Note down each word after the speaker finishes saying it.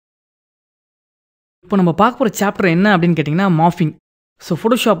இப்போ நம்ம பார்க்க போகிற சாப்டர் என்ன அப்படின்னு கேட்டிங்கன்னா மார்ஃபிங். ஸோ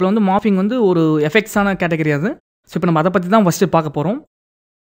ஃபோட்டோஷாப்பில் வந்து மார்ஃபிங் வந்து ஒரு எஃபெக்ட்ஸான கேட்டகரி அது. ஸோ இப்போ நம்ம அதை பற்றி தான் ஃபஸ்ட்டு பார்க்க போகிறோம்.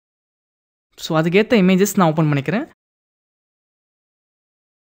 ஸோ அதுக்கேற்ற இமேஜஸ் நான் ஓப்பன் பண்ணிக்கிறேன்.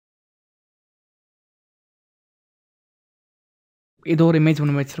 இது ஒரு இமேஜ்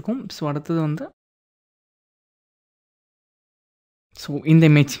ஒன்று வச்சுருக்கோம். ஸோ அடுத்தது வந்து இந்த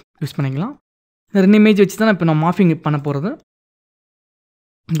இமேஜ் யூஸ் பண்ணிக்கலாம். இந்த 2 இமேஜ் வச்சு தான் இப்போ நான் மார்ஃபிங் பண்ண போகிறது.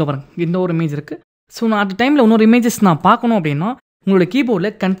 இந்த பாருங்க, இந்த ஒரு இமேஜ் இருக்குது. ஸோ நான் அட் டைமில் இன்னொரு இமேஜஸ் நான் பார்க்கணும் அப்படின்னா உங்களோட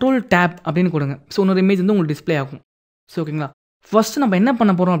கீபோர்டில் கண்ட்ரோல் டேப் அப்படின்னு கொடுங்க. ஸோ இன்னொரு இமேஜ் வந்து உங்களுக்கு டிஸ்பிளே ஆகும். ஸோ ஓகேங்களா, ஃபஸ்ட்டு நம்ம என்ன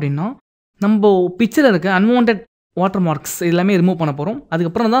பண்ண போகிறோம் அப்படின்னா நம்ம பிக்சரில் இருக்க அன்வான்ட் வாட்டர் மார்க்ஸ் எல்லாமே ரிமூவ் பண்ண போகிறோம்.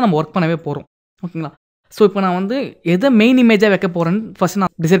 அதுக்கப்புறம் தான் நம்ம ஒர்க் பண்ணவே போகிறோம். ஓகேங்களா, ஸோ இப்போ நான் வந்து எதை மெயின் இமேஜாக வைக்க போகிறேன்னு ஃபஸ்ட்டு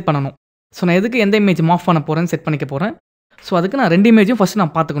நான் டிசைட் பண்ணணும். ஸோ நான் எதுக்கு எந்த இமேஜ் மார்க் பண்ண போகிறேன்னு செட் பண்ணிக்க போகிறேன். ஸோ அதுக்கு நான் 2 இமேஜும் ஃபஸ்ட்டு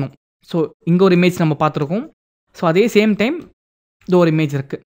நான் பார்த்துக்கணும். ஸோ இங்கே ஒரு இமேஜ் நம்ம பார்த்துருக்கோம். ஸோ அதே சேம் டைம் இது ஒரு இமேஜ்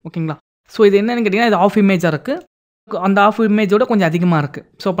இருக்குது. ஓகேங்களா, ஸோ இது என்னென்னு கேட்டிங்கன்னா இது ஆஃப் இமேஜாக இருக்குது. அந்த ஆஃப் இமேஜோட கொஞ்சம் அதிகமாக இருக்குது.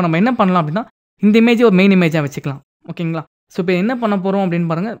 ஸோ அப்போ நம்ம என்ன பண்ணலாம் அப்படின்னா இந்த இமேஜை ஒரு மெயின் இமேஜாக வச்சுக்கலாம். ஓகேங்களா, ஸோ இப்போ என்ன பண்ண போகிறோம் அப்படின்னு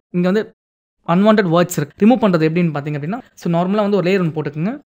பாருங்கள். இங்கே வந்து அன்வான்ட் வேர்ட்ஸ் இருக்குது. ரிமூவ் பண்ணுறது எப்படின்னு பார்த்தீங்க அப்படின்னா ஸோ நார்மலாக வந்து ஒரு லேயர் ஒன்று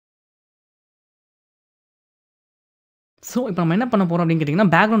போட்டுக்குங்க. ஸோ இப்போ நம்ம என்ன பண்ண போகிறோம் அப்படின்னு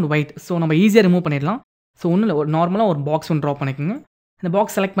கேட்டிங்கன்னா பேக்ரவுண்ட் ஒயிட். ஸோ நம்ம ஈஸியாக ரிமூவ் பண்ணிடலாம். ஸோ ஒன்றும் இல்லை, ஒரு நார்மலாக ஒரு பாக்ஸ் ஒன்று ட்ரா பண்ணிக்கோங்க. இந்த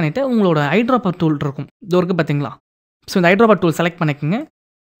பாக்ஸ் செலக்ட் பண்ணிவிட்டு உங்களோட ஐட்ராப்பர் டூல் இருக்கும், இது இருக்குது பார்த்தீங்களா. ஸோ இந்த ஐட்ராப்பர் டூல் செலக்ட் பண்ணிக்கோங்க.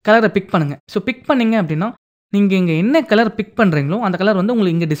 கலரை பிக் பண்ணுங்கள். ஸோ பிக் பண்ணிங்க அப்படின்னா நீங்கள் இங்கே என்ன கலர் பிக் பண்ணுறீங்களோ அந்த கலர் வந்து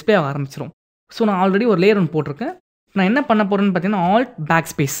உங்களுக்கு இங்கே டிஸ்பிளே ஆக ஆரம்பிச்சிடும். ஸோ நான் ஆல்ரெடி ஒரு லேயர் ஒன்று போட்டிருக்கேன். நான் என்ன பண்ண போகிறேன்னு பார்த்தீங்கன்னா ஆல்ட் பேக்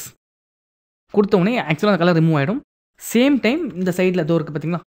ஸ்பேஸ் கொடுத்தோடனே ஆக்சுவலாக அந்த கலர் ரிமூவ் ஆகிடும். சேம் டைம் இந்த சைடில் ஏதோ இருக்குது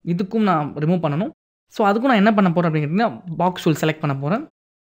பார்த்தீங்களா, இதுக்கும் நான் ரிமூவ் பண்ணணும். ஸோ அதுக்கும் நான் என்ன பண்ண போகிறேன் அப்படின்னு கேட்டிங்கன்னா பாக்ஸ் டூல் செலக்ட் பண்ண போகிறேன்.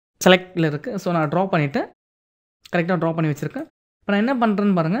 செலக்டில் இருக்குது. ஸோ நான் ட்ரா பண்ணிவிட்டு கரெக்டாக ட்ரா பண்ணி வச்சுருக்கேன். இப்போ நான் என்ன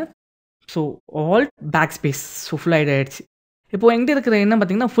பண்ணுறேன்னு பாருங்கள். So alt back space so full ஆகிடுச்சு. இப்போது எங்கிட்ட இருக்கிற என்ன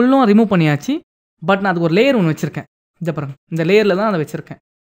பார்த்தீங்கன்னா ஃபுல்லும் ரிமூவ் பண்ணியாச்சு. பட் நான் அதுக்கு ஒரு லேயர் ஒன்று வச்சுருக்கேன். இதை பாருங்கள், இந்த லேயரில் தான் அதை வச்சுருக்கேன்.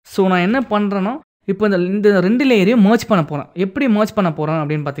 ஸோ நான் என்ன பண்ணுறேன்னா இப்போ இந்த 2 லேயரையும் மர்ஜ் பண்ண போகிறேன். எப்படி மர்ஜ் பண்ண போகிறேன்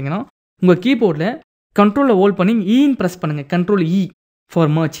அப்படின்னு பார்த்தீங்கன்னா உங்கள் கீபோர்டில் கண்ட்ரோலில் ஹோல்ட் பண்ணி ஈன்னு ப்ரெஸ் பண்ணுங்கள். Control E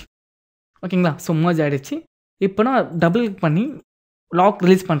for merge. ஓகேங்களா, ஸோ மர்ஜ் ஆகிடுச்சு. இப்போ நான் டபுள் கிளிக் பண்ணி லாக்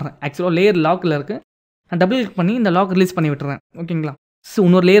ரிலீஸ் பண்ணுறேன். ஆக்சுவலாக லேயர் லாக்கில் இருக்குது. நான் டபுள் கிளிக் பண்ணி இந்த லாக் ரிலீஸ் பண்ணி விட்டுறேன். ஓகேங்களா, ஸோ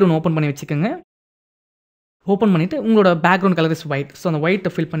இன்னொரு லேயர் ஒன்று ஓப்பன் பண்ணி வச்சுக்கோங்க. ஓப்பன் பண்ணிவிட்டு உங்களோட background colour is white. So அந்த ஒயிட்டை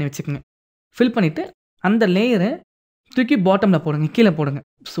ஃபில் பண்ணி வச்சுக்கோங்க. ஃபில் பண்ணிவிட்டு அந்த லேயரை தூக்கி பாட்டமில் போடுங்க, கீழே போடுங்க.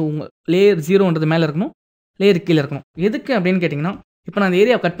 ஸோ உங்கள் லேயர் 0ன்றது மேலே இருக்கணும், லேயர் கீழே இருக்கணும். எதுக்கு அப்படின்னு கேட்டிங்கன்னா இப்போ நான் இந்த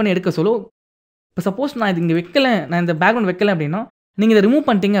ஏரியாவை கட் பண்ணி எடுக்க சொல்ல இப்போ சப்போஸ் நான் இது இங்கே வைக்கலை, நான் இந்த பேக்ரவுண்ட் வைக்கலை அப்படின்னா நீங்கள் இதை ரிமூவ்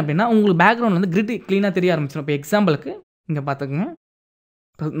பண்ணிட்டீங்க அப்படின்னா உங்களுக்கு பேக்ரவுண்ட் வந்து கிரிட் க்ளீனாக தெரிய ஆரம்பிச்சிடும். இப்போ எக்ஸாம்பிளுக்கு இங்கே பார்த்துக்குங்க.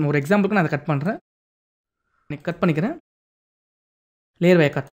 ஒரு எக்ஸாம்பிளுக்கு நான் அதை கட் பண்ணுறேன். கட் பண்ணிக்கிறேன். லேயர் வை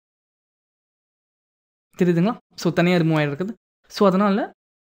கட் தெரியுதுங்களா. ஸோ தனியாக ரிமூவ் ஆகிருக்குது. ஸோ அதனால்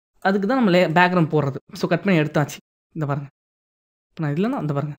அதுக்கு தான் நம்ம பேக்ரவுண்ட் போடுறது. ஸோ கட் பண்ணி எடுத்தாச்சு. இந்த பாருங்கள், இப்போ நான் இல்லைன்னா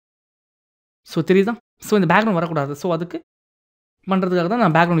அந்த பாருங்கள். ஸோ தெரியுதா. ஸோ இந்த பேக்ரவுண்ட் வரக்கூடாது. ஸோ அதுக்கு பண்ணுறதுக்காக தான்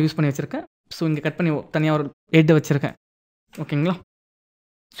நான் பேக்ரவுண்ட் யூஸ் பண்ணி வச்சுருக்கேன். ஸோ இங்கே கட் பண்ணி தனியாக ஒரு ஹெட்டை வச்சுருக்கேன். ஓகேங்களா,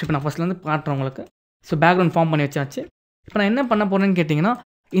 ஸோ இப்போ நான் ஃபஸ்ட்லேருந்து காட்டுறேன் உங்களுக்கு. ஸோ பேக்ரவுண்ட் ஃபார்ம் பண்ணி வச்சாச்சு. இப்போ நான் என்ன பண்ண போகிறேன்னு கேட்டிங்கன்னா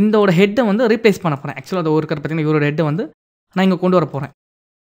இந்தோட ஹெட்டை வந்து ரீப்ளேஸ் பண்ண போகிறேன். ஆக்சுவலாக அது ஒரு பார்த்தீங்கன்னா இவரோட ஹெட்டை வந்து நான் இங்கே கொண்டு வர போகிறேன்.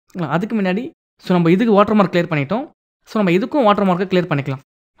 அதுக்கு முன்னாடி ஸோ நம்ம இதுக்கு வாட்டர் மார்க் கிளியர் பண்ணிட்டோம். ஸோ நம்ம இதுக்கும் வாட்டர் மார்க்கை கிளியர் பண்ணிக்கலாம்.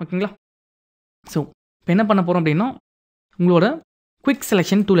 ஓகேங்களா, ஸோ இப்போ என்ன பண்ண போகிறோம் அப்படின்னா உங்களோட குவிக்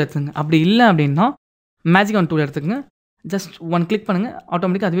செலெக்ஷன் டூல் எடுத்துங்க. அப்படி இல்லை அப்படின்னா மேஜிக் ஆன் டூல் எடுத்துக்கங்க. ஜஸ்ட் 1 கிளிக் பண்ணுங்கள்,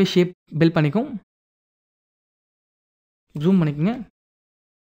 ஆட்டோமேட்டிக்காக அதுவே ஷேப் பில்ட் பண்ணிக்கும். ஜூம் பண்ணிக்கோங்க.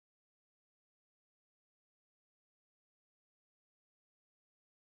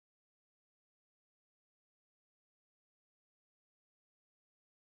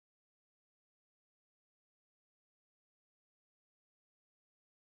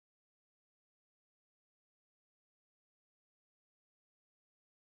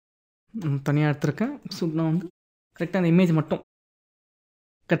 தனியாக எடுத்துருக்கேன். ஸோ நான் வந்து கரெக்டாக அந்த இமேஜ் மட்டும்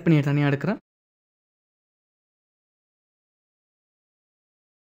கட் பண்ணி தனியாக எடுக்கிறேன்.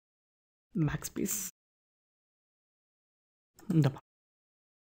 பேக் ஸ்பேஸ் இந்த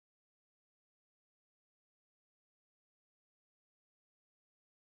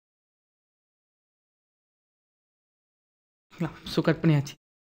ஸோ கட் பண்ணியாச்சு.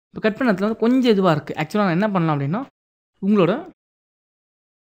 இப்போ கட் பண்ணதில் வந்து கொஞ்சம் இதுவாக இருக்குது. ஆக்சுவலாக நான் என்ன பண்ணலாம் அப்படின்னா உங்களோட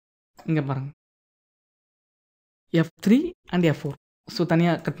இங்கே பாருங்கள் F3 அண்ட் F4 ஸோ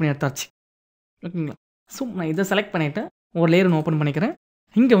தனியாக கட் பண்ணி எடுத்தாச்சு. ஓகேங்களா, ஸோ நான் இதை செலக்ட் பண்ணிவிட்டு ஒரு லேயர் ஒன்று ஓப்பன் பண்ணிக்கிறேன்.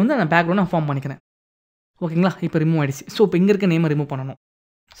 இங்கே வந்து நான் பேக்ரவுண்ட் நான் ஃபார்ம் பண்ணிக்கிறேன். ஓகேங்களா, இப்போ ரிமூவ் ஆகிடுச்சு. ஸோ இப்போ இங்கே இருக்க நேமை ரிமூவ் பண்ணணும்.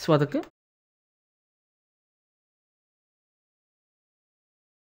 ஸோ அதுக்கு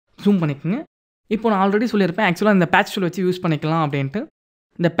ஜூம் பண்ணிக்கோங்க. இப்போ நான் ஆல்ரெடி சொல்லியிருப்பேன் ஆக்சுவலாக இந்த பேட்ச் டூல் வச்சு யூஸ் பண்ணிக்கலாம் அப்படின்ட்டு.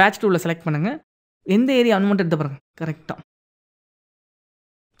 இந்த பேட்ச் டூலில் செலக்ட் பண்ணுங்கள். எந்த ஏரியா மட்டும் எடுத்து பாருங்க கரெக்டாக.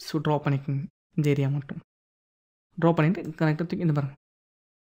 ஸோ ட்ரா பண்ணிக்கோங்க இந்த ஏரியா மட்டும். ட்ரா பண்ணிவிட்டு கரெக்டாக தூக்கி இந்த பாருங்க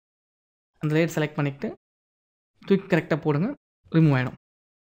அந்த லேயர் செலக்ட் பண்ணிக்கிட்டு தூக்கி கரெக்டாக போடுங்க, ரிமூவ் ஆகிடும்.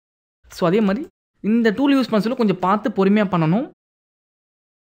 ஸோ அதே மாதிரி இந்த டூல் யூஸ் பண்ண சொல்ல கொஞ்சம் பார்த்து பொறுமையாக பண்ணணும்.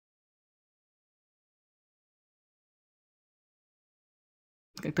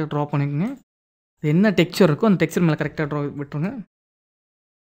 கரெக்டாக ட்ரா பண்ணிக்கோங்க. என்ன டெக்ஸ்சர் இருக்கோ அந்த டெக்ஸ்சர் மேலே கரெக்டாக ட்ரா விட்டுருங்க.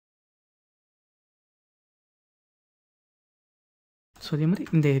 ஸோ அதே மாதிரி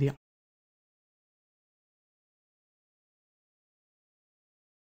இந்த ஏரியா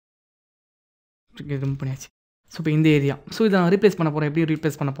ரிமூவ் பண்ணியாச்சு. ஸோ இப்போ இந்த ஏரியா இதை நான் ரீப்ளேஸ் பண்ண போகிறேன். எப்படி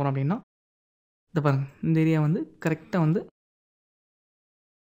ரீப்ளேஸ் பண்ண போகிறோம் அப்படின்னா இதை பாருங்கள், இந்த ஏரியா வந்து கரெக்டாக வந்து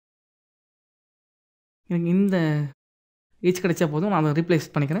எனக்கு இந்த ஏஜ் கிடைச்சா போதும், நான் அதை ரீப்ளேஸ்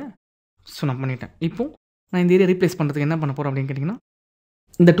பண்ணிக்கிறேன். ஸோ நான் பண்ணிட்டேன். இப்போ நான் இந்த ஏரியா ரீப்ளேஸ் பண்ணுறதுக்கு என்ன பண்ண போகிறேன் அப்படின்னு கேட்டிங்கன்னா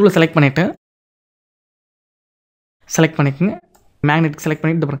இந்த டூலை செலக்ட் பண்ணிவிட்டேன். செலக்ட் பண்ணிக்கோங்க, மேக்னெட்டிக் செலக்ட்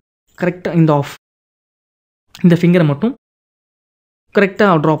பண்ணிவிட்டு பாருங்கள் கரெக்டாக இந்த ஆஃப் இந்த ஃபிங்கரை மட்டும்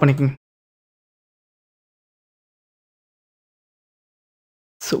கரெக்டாக ட்ரா பண்ணிக்கோங்க.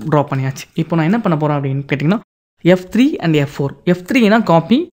 ஸோ ட்ரா பண்ணியாச்சு. இப்போ நான் என்ன பண்ண போகிறேன் அப்படின்னு கேட்டிங்கன்னா F3 and F4. F3னா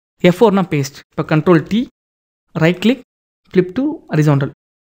copy, F4னா paste. இப்போ control T, right click, flip to horizontal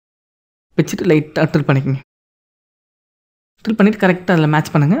வச்சுட்டு லைட்டாக ட்ரில் பண்ணிக்கோங்க. ட்ரில் பண்ணிவிட்டு கரெக்டாக அதில்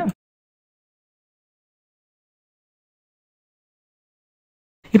மேட்ச் பண்ணுங்கள்.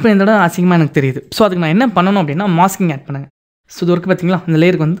 இப்போ இந்த இடம் அசிங்கமாக எனக்கு தெரியுது. ஸோ அதுக்கு நான் என்ன பண்ணணும் அப்படின்னா மாஸ்கிங் ஆட் பண்ணுங்கள். ஸோ இது வரைக்கும் பார்த்தீங்களா, இந்த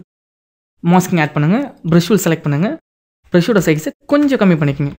லேயருக்கு வந்து மாஸ்கிங் ஆட் பண்ணுங்கள். ப்ரஷ் டூல் செலக்ட் பண்ணுங்கள். ப்ரஷோட சைஸை கொஞ்சம் கம்மி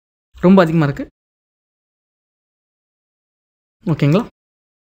பண்ணிக்கோங்க, ரொம்ப அதிகமாக இருக்குது. ஓகேங்களா?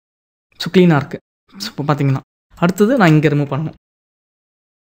 ஸோ க்ளீனாக இருக்குது. ஸோ இப்போ பார்த்தீங்கன்னா அடுத்தது நான் இங்கே ரிமூவ் பண்ணணும்.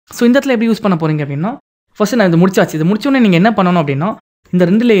 ஸோ இந்த இடத்துல எப்படி யூஸ் பண்ண போகிறீங்க அப்படின்னா ஃபஸ்ட்டு நான் இது முடிச்சாச்சு. இது முடிச்சோடனே நீங்கள் என்ன பண்ணணும் அப்படின்னா இந்த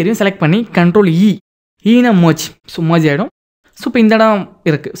 2 லேயரையும் செலக்ட் பண்ணி கண்ட்ரோல் ஈனா மர்ஜ். ஸோ மர்ஜ் ஆகிடும். ஸோ இப்போ இந்த இடம்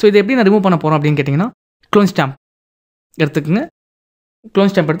இருக்குது. ஸோ இதை எப்படி நான் ரிமூவ் பண்ண போகிறோம் அப்படின்னு கேட்டிங்கன்னா க்ளோன் ஸ்டாம்ப் எடுத்துக்கோங்க.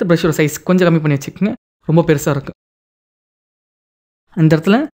 க்ளோன் ஸ்டாம்ப் எடுத்து ப்ரஷோட சைஸ் கொஞ்சம் கம்மி பண்ணி வச்சுக்கோங்க, ரொம்ப பெருசாக இருக்குது. அந்த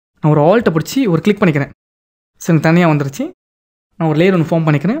இடத்துல நான் ஒரு ஆல்ட்டை பிடிச்சி ஒரு கிளிக் பண்ணிக்கிறேன். ஸோ எனக்கு தனியாக வந்துருச்சு. நான் ஒரு லேயர் ஒன்று ஃபார்ம்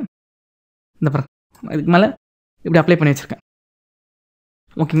பண்ணிக்கிறேன். இந்த பாருங்க இதுக்கு மேலே இப்படி அப்ளை பண்ணி வச்சுருக்கேன்.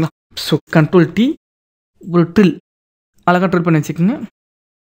 ஓகேங்களா? ஸோ கண்ட்ரோல் T, ஒரு ட்ரில் அழகாக ட்ரில் பண்ணி வச்சுக்கோங்க.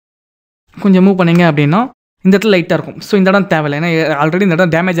 கொஞ்சம் மூவ் பண்ணிங்க அப்படின்னா இந்த இடத்துல லைட்டாக இருக்கும். ஸோ இந்த இடம் தேவையில்லை, ஏன்னா ஆல்ரெடி இந்த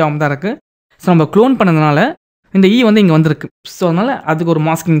இடம் டேமேஜ் ஆகாமல் தான் இருக்குது. ஸோ நம்ம க்ளோன் பண்ணதுனால இந்த வந்து இங்கே வந்திருக்கு. ஸோ அதனால் அதுக்கு ஒரு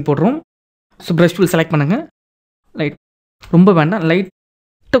மாஸ்கிங் போடுறோம். ஸோ ப்ரஷ் டூல் செலக்ட் பண்ணுங்கள். லைட் ரொம்ப வேண்டாம்,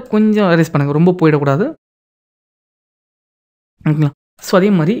 லைட்டாக கொஞ்சம் எரேஸ் பண்ணுங்கள், ரொம்ப போயிடக்கூடாது. ஓகேங்களா? ஸோ அதே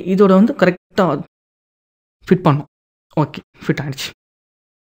மாதிரி இதோட வந்து கரெக்டாக ஃபிட் பண்ணணும். ஓகே, ஃபிட் ஆகிடுச்சு.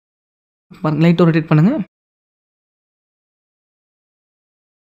 லைட்டாக ரொட்டேட் பண்ணுங்கள்.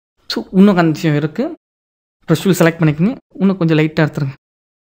 ஸோ இன்னும் கொஞ்சம் இருக்குது. ப்ரஷ் டூல் செலக்ட் பண்ணிக்கோங்க. இன்னும் கொஞ்சம் லைட்டாக எடுத்துருங்க,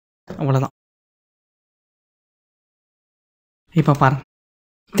 அவ்வளோதான். இப்போ பாருங்கள்,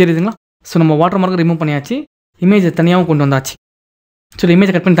 தெரியுதுங்களா? ஸோ நம்ம வாட்டர் மார்க்கை ரிமூவ் பண்ணியாச்சு, இமேஜை தனியாகவும் கொண்டு வந்தாச்சு. ஸோ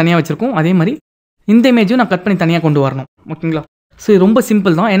இமேஜை கட் பண்ணி தனியாக வச்சுருக்கோம். அதே மாதிரி இந்த இமேஜும் நான் கட் பண்ணி தனியாக கொண்டு வரணும். ஓகேங்களா? ஸோ இது ரொம்ப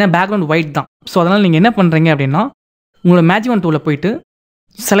சிம்பிள் தான், ஏன்னா பேக்ரவுண்ட் ஒயிட் தான். ஸோ அதனால் நீங்கள் என்ன பண்ணுறீங்க அப்படின்னா உங்களோட மேஜிக் ஒன் டூலில் போய்ட்டு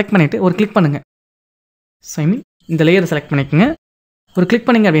செலக்ட் பண்ணிவிட்டு ஒரு கிளிக் பண்ணுங்கள். ஸோ ஐ மீன் இந்த லேயரை செலக்ட் பண்ணிக்கோங்க. ஒரு கிளிக்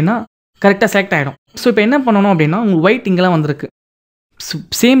பண்ணிங்க அப்படின்னா கரெக்டாக செலக்ட் ஆகிடும். ஸோ இப்போ என்ன பண்ணணும் அப்படின்னா உங்களுக்கு ஒயிட் இங்கெல்லாம் வந்திருக்கு.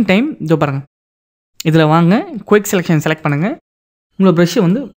 சேம் டைம் இதோ பாருங்கள், இதில் வாங்க, குயிக் செலெக்ஷன் செலக்ட் பண்ணுங்கள். உங்களோட ப்ரஷ்ஷை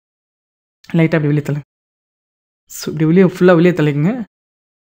வந்து லைட்டாக அப்படி வெளியே தள்ளுங்க. ஸோ இப்படி ஃபுல்லாக வெளியே தள்ளிக்குங்க.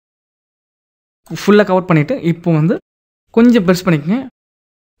 ஃபுல்லாக கவர் பண்ணிவிட்டு இப்போ வந்து கொஞ்சம் பெருசு பண்ணிக்கோங்க.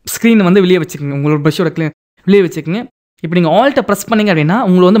 ஸ்க்ரீனை வந்து வெளியே வச்சுக்கோங்க, உங்களோட ப்ரஷ்ஷோட வெளியே வச்சுக்கோங்க. இப்போ நீங்கள் ஆல்ட்டை ப்ரெஸ் பண்ணிங்க அப்படின்னா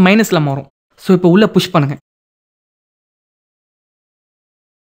உங்களுக்கு வந்து மைனஸில் மாறும். ஸோ இப்போ உள்ளே புஷ் பண்ணுங்கள்.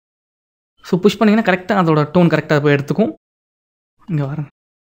 ஸோ புஷ் பண்ணிங்கன்னா கரெக்டாக அதோட டோன் கரெக்டாக போய் எடுத்துக்கும். இங்கே வரேன்.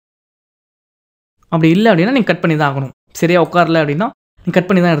 அப்படி இல்லை அப்படின்னா நீங்கள் கட் பண்ணி தான் ஆகணும். சரியாக உட்காரல அப்படின்னா நீங்கள் கட்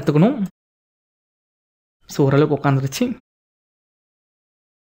பண்ணி தான் எடுத்துக்கணும். ஸோ ஓரளவுக்கு உட்காந்துருச்சு.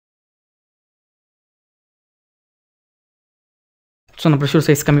 ஸோ நான் ப்ரஷோட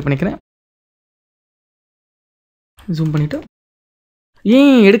சைஸ் கம்மி பண்ணிக்கிறேன். ஜூம் பண்ணிவிட்டு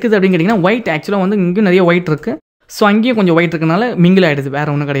ஏன் எடுக்குது அப்படின்னு கேட்டிங்கன்னா ஒயிட் ஆக்சுவலாக வந்து இங்கேயும் நிறைய ஒயிட் இருக்குது. ஸோ அங்கேயும் கொஞ்சம் ஒயிட் இருக்கனால மிங்கிள் ஆகிடுது,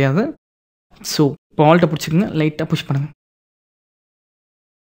 வேறு ஒன்றும் கிடையாது. ஸோ இப்போ ஆல்ட்டை பிடிச்சிக்கங்க, லைட்டாக புஷ் பண்ணுங்கள்.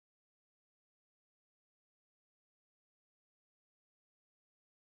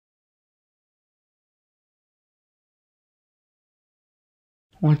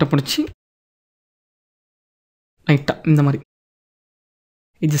 ஆல்ட்டை பிடிச்சி லைட்டாக இந்த மாதிரி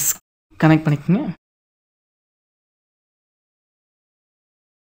எட்ஜஸ் கனெக்ட் பண்ணிக்கோங்க.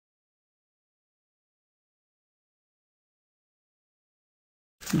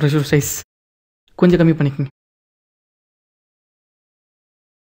 ப்ரஷோட சைஸ் கொஞ்சம் கம்மி பண்ணிக்கங்க.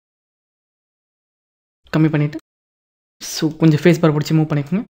 கம்மி பண்ணிவிட்டு ஸோ கொஞ்சம் ஃபேஸ் பார் பிடிச்சி மூவ்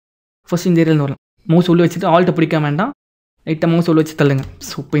பண்ணிக்கோங்க. ஃபர்ஸ்ட் இந்த ஏரியாவில் வரலாம். மவுஸ் உள்ள வச்சுட்டு ஆல்ட்டை பிடிக்க வேண்டாம். லைட்டாக மவுஸ் உள்ள வச்சு தள்ளுங்க.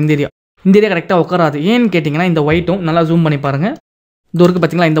 ஸோ இப்போ இந்த ஏரியா கரெக்டாக உட்காராது. ஏன்னு கேட்டிங்கன்னா இந்த ஒயிட்டும் நல்லா ஜூம் பண்ணி பாருங்கள். இது வரைக்கும்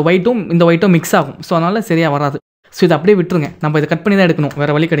பார்த்தீங்களா, இந்த ஒயிட்டும் மிக்ஸ் ஆகும். ஸோ அதனால் சரியாக வராது. ஸோ இதை அப்படியே விட்டுருங்க. நம்ம இதை கட் பண்ணி தான் எடுக்கணும்,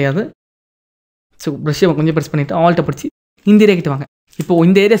 வேறு வழி கிடையாது. ஸோ ப்ரஷ்ஷை கொஞ்சம் ப்ரெஸ் பண்ணிவிட்டு ஆல்ட்டை பிடிச்சி இந்த ஏரியா கிட்ட வாங்க. இப்போது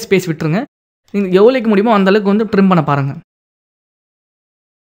இந்த ஏரியா ஸ்பேஸ் விட்டுருங்க. நீங்கள் எவ்வளோக்கு முடியுமோ அந்தளவுக்கு வந்து ட்ரிம் பண்ண பாருங்கள்.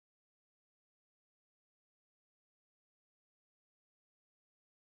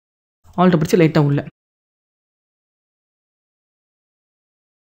 ஆல்ட்டை பிடிச்சி லைட்டாக உள்ள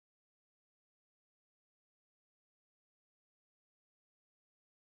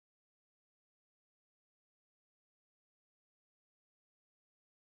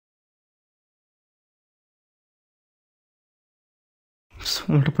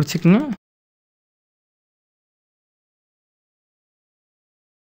ஆல்ட்டை பிடிச்சிக்கோங்க.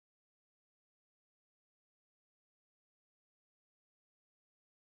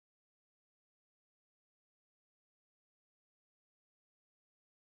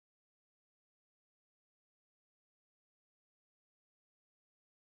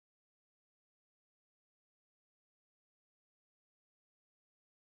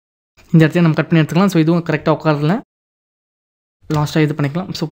 இந்த இடத்துல நம்ம கட் பண்ணி எடுத்துக்கலாம். ஸோ இதுவும் கரெக்டாக உட்காரல. லாஸ்ட்டாக இது பண்ணிக்கலாம்.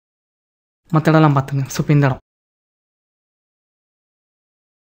 ஸோ மற்ற இடம்லாம் பார்த்துங்க. ஸோ இப்போ இந்த இடம்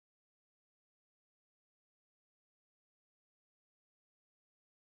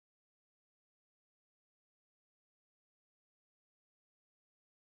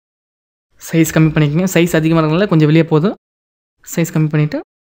சைஸ் கம்மி பண்ணிக்கோங்க. சைஸ் அதிகமாக இருக்கனால கொஞ்சம் வெளியே போகுது. சைஸ் கம்மி பண்ணிவிட்டு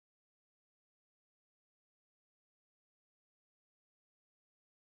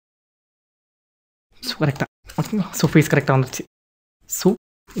ஸோ கரெக்டாக ஓகேங்களா. ஸோ ஃபேஸ் கரெக்டாக வந்துருச்சு. ஸோ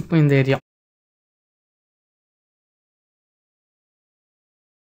இப்போ இந்த ஏரியா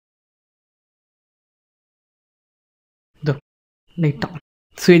இதோ லைட்டாக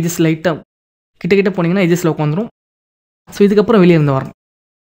ஸோ எஜஸ் லைட்டாக கிட்ட போனீங்கன்னா எஜஸில் உட்காந்துரும். ஸோ இதுக்கப்புறம் வெளியே இருந்து வரணும்.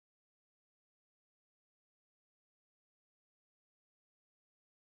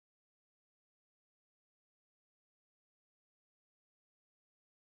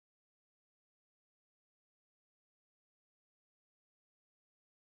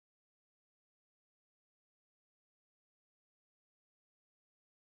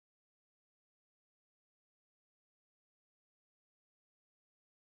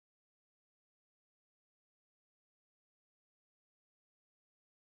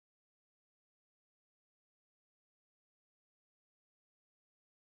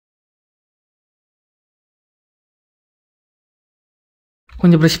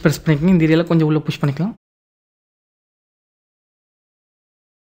 கொஞ்சம் ப்ரஷ் ப்ரெஸ் பண்ணிக்கோங்க. இந்த ஏரியாவில் கொஞ்சம் உள்ளே புஷ் பண்ணிக்கலாம்.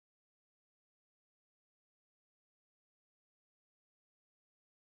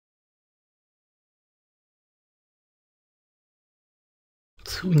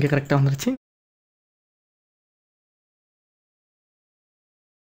 ஸோ இங்கே கரெக்டாக வந்துருச்சு.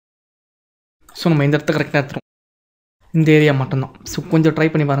 ஸோ நம்ம இந்த இடத்த கரெக்டாக எடுத்துரும். இந்த ஏரியா மட்டும்தான். ஸோ கொஞ்சம் ட்ரை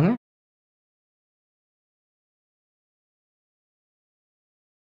பண்ணி பாருங்கள்.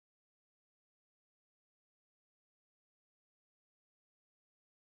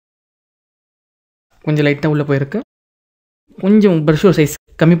 கொஞ்சம் லைட்டாக உள்ளே போயிருக்கு. கொஞ்சம் ப்ரஷ்ஷோட சைஸ்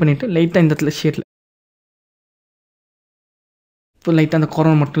கம்மி பண்ணிவிட்டு லைட்டாக இந்த இடத்துல ஷேடில் இப்போ லைட்டாக அந்த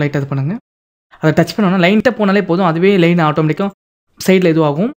கார்னர் மட்டும் லைட்டாக இது பண்ணுங்கள். அதை டச் பண்ணோன்னா லைட்டாக போனாலே போதும். அதுவே லைன் ஆட்டோமேட்டிக்காக சைடில்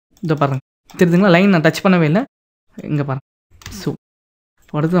இதுவாகும். இதை பாருங்கள், தெரியுதுங்களா? லைன் நான் டச் பண்ணவே இல்லை. இங்கே பாருங்கள். ஸோ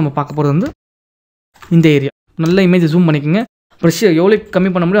அடுத்து நம்ம பார்க்க போகிறது வந்து இந்த ஏரியா. நல்ல இமேஜ் ஜூம் பண்ணிக்கோங்க. ப்ரஷ் எவ்வளோ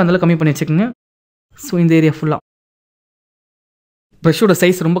கம்மி பண்ண முடியும் அதெல்லாம் கம்மி பண்ணி வச்சுக்கோங்க. ஸோ இந்த ஏரியா ஃபுல்லாக ப்ரஷ்ஷோட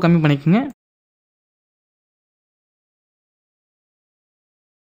சைஸ் ரொம்ப கம்மி பண்ணிக்கோங்க.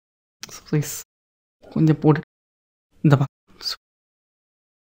 சைஸ் கொஞ்சம் போட்டு இந்த பா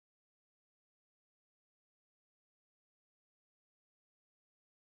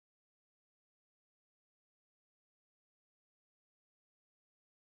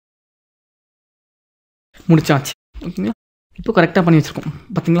முடிச்சாச்சு. ஓகேங்களா? இப்போ கரெக்டாக பண்ணி வச்சுருக்கோம்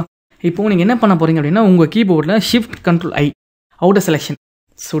பார்த்தீங்களா? இப்போது நீங்கள் என்ன பண்ண போகிறீங்க அப்படின்னா, உங்கள் கீபோர்டில் ஷிஃப்ட் கண்ட்ரோல் ஐ outer selection.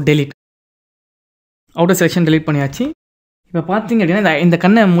 So delete outer selection delete பண்ணியாச்சு. இப்போ பார்த்தீங்க அப்படின்னா இந்த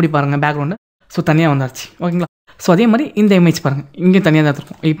கண்ணை மூடி பாருங்கள் பேக்ரவுண்டை. ஸோ தனியாக வந்துருச்சு. ஓகேங்களா? ஸோ அதே மாதிரி இந்த இமேஜ் பாருங்கள், இங்கே தனியாக தான்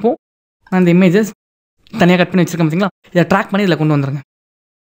இருக்கும். இப்போது நான் இந்த இமேஜஸ் தனியாக கட் பண்ணி வச்சுருக்கேன் பார்த்தீங்களா? இதை ட்ராக் பண்ணி இதில் கொண்டு வந்துடுங்க.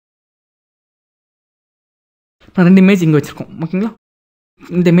 இப்போ 2 இமேஜ் இங்கே வச்சுருக்கோம். ஓகேங்களா?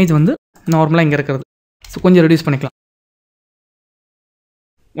 இந்த இமேஜ் வந்து நார்மலாக இங்கே இருக்கிறது. ஸோ கொஞ்சம் ரெடியூஸ் பண்ணிக்கலாம்.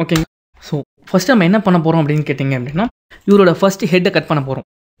 ஓகேங்க. ஸோ ஃபஸ்ட்டு நம்ம என்ன பண்ண போகிறோம் அப்படின்னு கேட்டிங்க அப்படின்னா, இவரோட ஃபஸ்ட்டு ஹெட்டை கட் பண்ண போகிறோம்.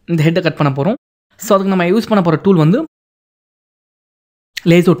 இந்த ஹெட்டை கட் பண்ண போகிறோம். ஸோ அதுக்கு நம்ம யூஸ் பண்ண போகிற டூல் வந்து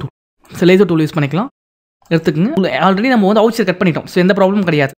laser tool. So laser tool use பண்ணிக்கலாம். எடுத்துக்கங்க. ஆல்ரெடி நம்ம வந்து அவுட் சைட் கட் பண்ணிட்டோம். ஸோ எந்த ப்ராப்ளமும்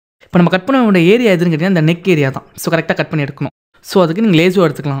கிடையாது. இப்போ நம்ம கட் பண்ண வேண்டிய ஏரியா எதுன்னு கேட்டிங்கன்னா இந்த நெக் ஏரியா தான். ஸோ கரெக்டாக கட் பண்ணி எடுக்கணும். ஸோ அதுக்கு நீங்கள் லேசோ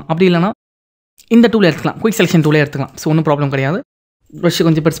எடுத்துக்கலாம். அப்படி இல்லைனா இந்த டூல் எடுத்துக்கலாம். குயிக் செலெக்ஷன் டூலே எடுத்துக்கலாம். ஸோ ஒன்றும் ப்ராப்ளம் கிடையாது. ப்ரஷ்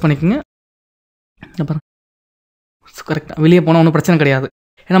கொஞ்சம் பெருசு பண்ணிக்கோங்க. அப்புறம் ஸோ கரெக்டாக வெளியே போனால் ஒன்றும் பிரச்சனை கிடையாது.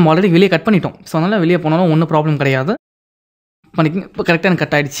 ஏன்னா நம்ம ஆல்ரெடி வெளியே கட் பண்ணிட்டோம். ஸோ அதனால் வெளியே போனாலும் ஒன்றும் ப்ராப்ளம் கிடையாது. பண்ணிக்கங்க. இப்போ கரெக்டாக எனக்கு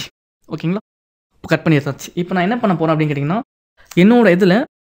கட் ஆகிடுச்சு. ஓகேங்களா? இப்போ கட் பண்ணி எடுத்தாச்சு. இப்போ நான் என்ன பண்ண போகிறேன் அப்படின்னு கேட்டிங்கன்னா என்னோட இதில்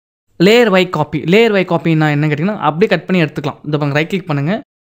லேயர் வை காப்பின்னா என்ன கேட்டிங்கன்னா அப்படியே கட் பண்ணி எடுத்துக்கலாம். இந்த பாருங்க ரைட் கிளிக் பண்ணுங்கள்.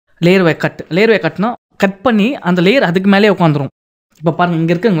 லேயர் வை கட்னா கட் பண்ணி அந்த லேயர் அதுக்கு மேலே உட்காந்துரும். இப்போ பாருங்கள்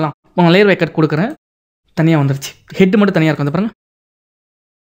இங்கே இருக்குங்களா? இப்போ நான் லேயர் வை கட் கொடுக்குறேன். தனியாக வந்துருச்சு. ஹெட் மட்டும் தனியாக இருக்கும். பாருங்கள்.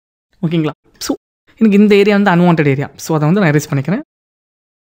 ஓகேங்களா? ஸோ எனக்கு இந்த ஏரியா வந்து அன்வான்ட் ஏரியா. ஸோ அதை வந்து நான் எரேஸ் பண்ணிக்கிறேன்.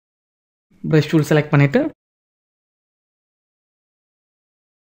 ப்ரஷ் டூல் செலக்ட் பண்ணிவிட்டு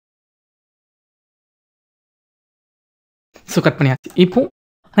ஸோ கட் பண்ணியாச்சு. இப்போது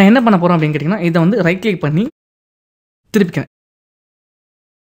நான் என்ன பண்ண போகிறேன் அப்படின்னு கேட்டிங்கன்னா இதை வந்து ரைட் கிளிக் பண்ணி திருப்பிக்கிறேன்.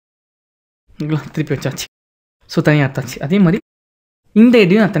 ஓகேங்களா? திருப்பி வச்சாச்சு. ஸோ தனியாக எடுத்தாச்சு. அதே மாதிரி இந்த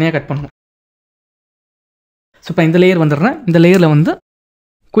ஏரியாவும் நான் தனியாக கட் பண்ணணும். ஸோ இப்போ இந்த லேயர் வந்துடுறேன். இந்த லேயரில் வந்து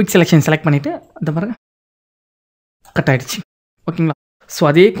குயிக் செலெக்ஷன் செலக்ட் பண்ணிவிட்டு அந்த பாருங்க கட் ஆகிடுச்சு. ஓகேங்களா? ஸோ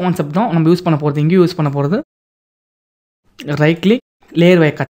அதே கான்செப்ட் தான் நம்ம யூஸ் பண்ண போகிறது. இங்கேயும் யூஸ் பண்ண போகிறது ரைட் கிளிக் லேயர்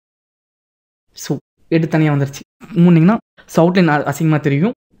வை கட். ஸோ எடுத்து தனியாக வந்துருச்சு. மூணிங்கன்னா ஸோ அவுட்லைன் அசிங்கமாக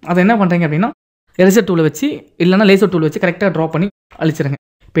தெரியும். அதை என்ன பண்ணுறீங்க அப்படின்னா எரேசர் டூலை வச்சு இல்லைனா லேசர் டூலை வச்சு கரெக்டாக ட்ரா பண்ணி அழிச்சிருங்க.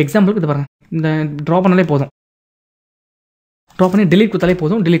 இப்போ எக்ஸாம்பிளுக்கு இது பாருங்கள். இந்த ட்ரா பண்ணாலே போதும். ட்ரா பண்ணி டெலீட் கொடுத்தாலே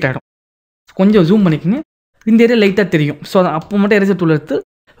போதும். டெலீட் ஆகிடும். கொஞ்சம் ஜூம் பண்ணிக்கோங்க. இந்த ஏரியா லைட்டாக தெரியும். ஸோ அதை அப்போ மட்டும் எரேசர் டூல் எடுத்து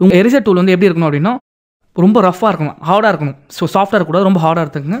உங்கள் எரேசர் டூல் வந்து எப்படி இருக்கணும் அப்படின்னா ரொம்ப ரஃபாக இருக்கணும், ஹார்டாக இருக்கணும். ஸோ சாஃப்டாக இருக்கக்கூடாது, ரொம்ப ஹார்டாக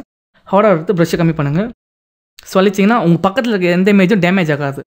எடுத்துக்கங்க. ஹார்டாக எடுத்து ப்ரஷ்ஷை கம்மி பண்ணுங்கள். ஸோ அழிச்சிங்கன்னா உங்கள் பக்கத்தில் இருக்க எந்த இமேஜும் டேமேஜ்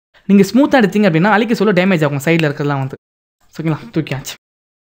ஆகாது. நீங்கள் ஸ்மூத்தாக எடுத்தீங்க அப்படின்னா அழிக்க சொல்ல டேமேஜ் ஆகும் சைடில் இருக்கிறதுலாம் வந்து. ஓகேங்களா? தூக்கியாச்சு.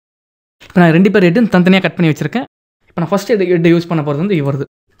 இப்போ நான் 2 பேர் ஹெட்டு தனித்தனியாக கட் பண்ணி வச்சுருக்கேன். இப்போ நான் ஃபஸ்ட் ஹெட் யூஸ் பண்ண போகிறது வந்து இவருது.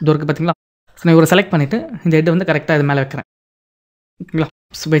 இது இருக்குது பார்த்தீங்களா? ஸோ நான் இவரை செலக்ட் பண்ணிவிட்டு இந்த ஹெட்டை வந்து கரெக்டாக இது மேலே வைக்கிறேன். ஓகேங்களா?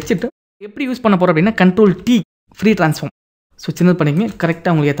 ஸோ வச்சுட்டு எப்படி யூஸ் பண்ண போகிறோம் அப்படின்னா control T free transform. So சின்னது பண்ணிக்கங்க.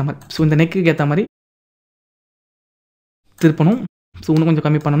 கரெக்டாக உங்களுக்கு ஏற்ற மாதிரி. ஸோ இந்த நெக்குக்கு ஏற்ற மாதிரி திருப்பணும். ஸோ இன்னும் கொஞ்சம்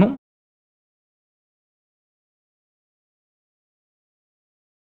கம்மி பண்ணணும்.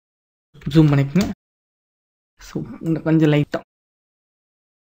 ஜூம் பண்ணிக்கங்க. ஸோ இன்னும் கொஞ்சம் லைட்டாக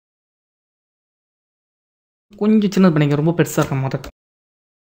கொஞ்சம் சின்னது பண்ணிக்க. ரொம்ப பெருசாக இருக்க மாதிரி இருக்கும்.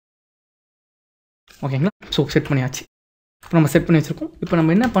 ஓகேங்களா? ஸோ செட் பண்ணியாச்சு. இப்போ நம்ம செட் பண்ணி வச்சுருக்கோம். இப்போ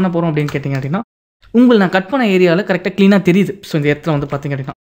நம்ம என்ன பண்ண போகிறோம் அப்படின்னு கேட்டிங்க அப்படின்னா நான் கட் பண்ண ஏரியாவில் கரெக்டாக க்ளீனாக தெரியுது. ஸோ இந்த இடத்துல வந்து பார்த்திங்க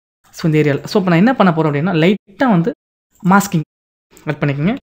அப்படின்னா ஸோ இந்த ஏரியாவில் ஸோ இப்போ நான் என்ன பண்ண போகிறோம் அப்படின்னா லைட்டாக வந்து மாஸ்கிங் கட்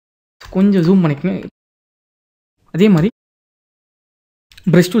பண்ணிக்கோங்க. கொஞ்சம் ஜூம் பண்ணிக்கோங்க. அதே மாதிரி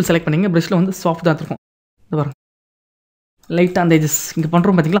ப்ரஷ் டூல் செலக்ட் பண்ணிங்க. ப்ரஷ்ஷில் வந்து சாஃப்டாக இருக்கும். இது பாருங்க லைட்டாக அந்த எஜஸ் இங்கே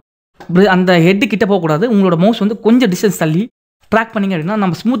பண்ணுறோம் பார்த்தீங்களா? அந்த ஹெட்டு கிட்ட போகக்கூடாது. உங்களோட மவுஸ் வந்து கொஞ்சம் டிஸ்டன்ஸ் தள்ளி ட்ராக் பண்ணிங்க அப்படின்னா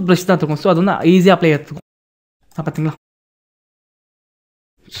நம்ம ஸ்மூத் ப்ரஷ் தான் இருக்கும். ஸோ அது வந்து ஈஸியாக அப்ளை எடுத்துக்கும். பார்த்தீங்களா?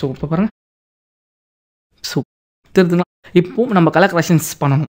 ஸோ இப்போ பாருங்கள். ஸோ தெரியுதுங்களா? இப்போது நம்ம கலர் கரெக்ஷன்ஸ்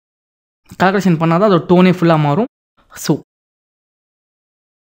பண்ணணும். கலர் கரெக்ஷன் பண்ணால் தான் அதோட டோனே ஃபுல்லாக மாறும். ஸோ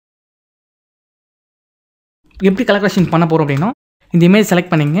எப்படி கலர் கரெக்ஷன் பண்ண போகிறோம் அப்படின்னா இந்த இமேஜ்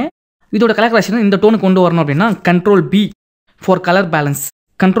செலக்ட் பண்ணிங்க. இதோட கலர் கரெக்ஷன் இந்த டோனுக்கு கொண்டு வரணும் அப்படின்னா control B for colour balance.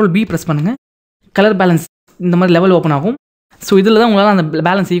 Control B press பண்ணுங்கள். கலர் பேலன்ஸ் இந்த மாதிரி லெவல் ஓப்பன் ஆகும். ஸோ இதில் தான் உங்களால் அந்த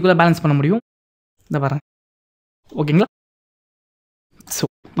பேலன்ஸ் ஈக்குவலாக பேலன்ஸ் பண்ண முடியும். இந்த பாருங்க. ஓகேங்களா? ஸோ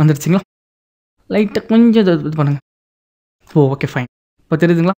வந்துடுச்சிங்களா? லைட்டாக கொஞ்சம் இது பண்ணுங்கள். Okay fine. இப்போ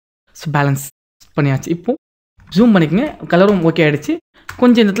தெரியுதுங்களா? ஸோ பேலன்ஸ் பண்ணியாச்சு. இப்போது ஜூம் பண்ணிக்கோங்க. கலரும் ஓகே ஆகிடுச்சு.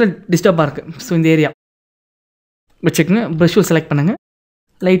 கொஞ்சம் இந்த இடத்துல டிஸ்டர்பாக இருக்குது. ஸோ இந்த ஏரியா வச்சுக்கோங்க. ப்ரஷ் டூல் செலக்ட் பண்ணுங்கள்.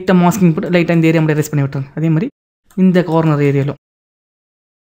 லைட்டாக மாஸ்கிங் போட்டு லைட்டாக இந்த ஏரியா மட்டும் எரேஸ் பண்ணி விட்டுருங்க. அதே மாதிரி இந்த கார்னர் ஏரியாலும்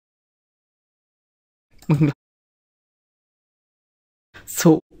ஓகேங்களா? ஸோ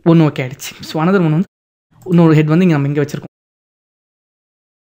ஒன்று ஓகே ஆகிடுச்சு. ஸோ அனதர் ஒன்று வந்து இன்னொரு ஹெட் வந்து இங்கே நம்ம இங்கே வச்சுருக்கோம்.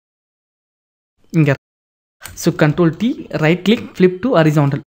 இங்கே so control T right click flip to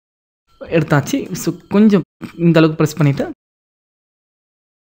horizontal எடுத்தாச்சு. ஸோ கொஞ்சம் இந்த அளவுக்கு ப்ரெஸ் பண்ணிவிட்டு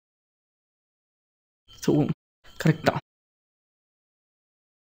ஸோ கரெக்டாக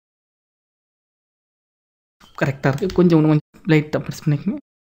இருக்குது. கொஞ்சம் ஒன்று கொஞ்சம் லைட்டாக ப்ரெஸ் பண்ணிக்கோங்க.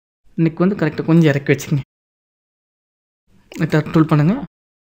 இன்னைக்கு வந்து கரெக்டாக கொஞ்சம் இறக்கி வச்சுக்கோங்க. டூல் பண்ணுங்கள்.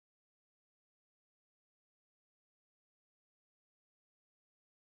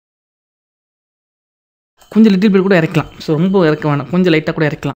 கொஞ்சம் லிட்டில் பேர் கூட இறக்கலாம். ஸோ ரொம்ப இறக்க வேணாம். கொஞ்சம் லைட்டாக கூட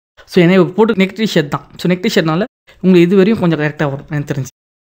இறக்கலாம். ஸோ ஏன்னா போட்டு நெக்டி ஷர்ட் தான். ஸோ நெக்டி ஷர்ட்னால உங்களுக்கு இது வரையும் கொஞ்சம் கரெக்டாக வரும் எனக்கு தெரிஞ்சு.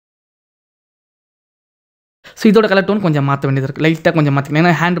 ஸோ இதோட கலர் டோன் கொஞ்சம் மாற்ற வேண்டியது இருக்குது. லைட்டாக கொஞ்சம் மாற்றிக்கணும்.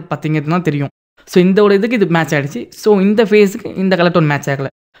 ஏன்னா ஹேண்ட் பார்த்தீங்கன்னா தெரியும். ஸோ இதோட இதுக்கு இது மேட்ச் ஆகிடுச்சு. ஸோ இந்த ஃபேஸுக்கு இந்த கலர் டோன் மேட்ச்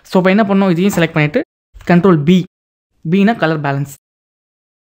ஆகலை. ஸோ இப்போ என்ன பண்ணோம், இதையும் செலக்ட் பண்ணிவிட்டு கண்ட்ரோல் பி, பினா கலர் பேலன்ஸ்,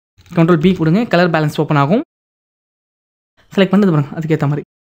 கண்ட்ரோல் பி கொடுங்க, கலர் பேலன்ஸ் ஓப்பன் ஆகும். செலக்ட் பண்ணது பாருங்க, அதுக்கேற்ற மாதிரி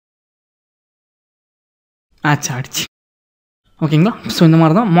மேட்ச் ஆகிடுச்சு. ஓகேங்களா? ஸோ இந்த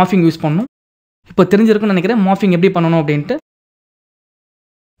மாதிரி தான் மார்ஃபிங் யூஸ் பண்ணணும். இப்போ தெரிஞ்சிருக்குன்னு நினைக்கிறேன் மார்ஃபிங் எப்படி பண்ணணும் அப்படின்ட்டு.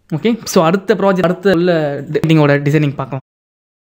 ஓகே, ஸோ அடுத்த ப்ராஜெக்ட் அடுத்த உள்ள டிசைனிங் பார்க்கலாம்.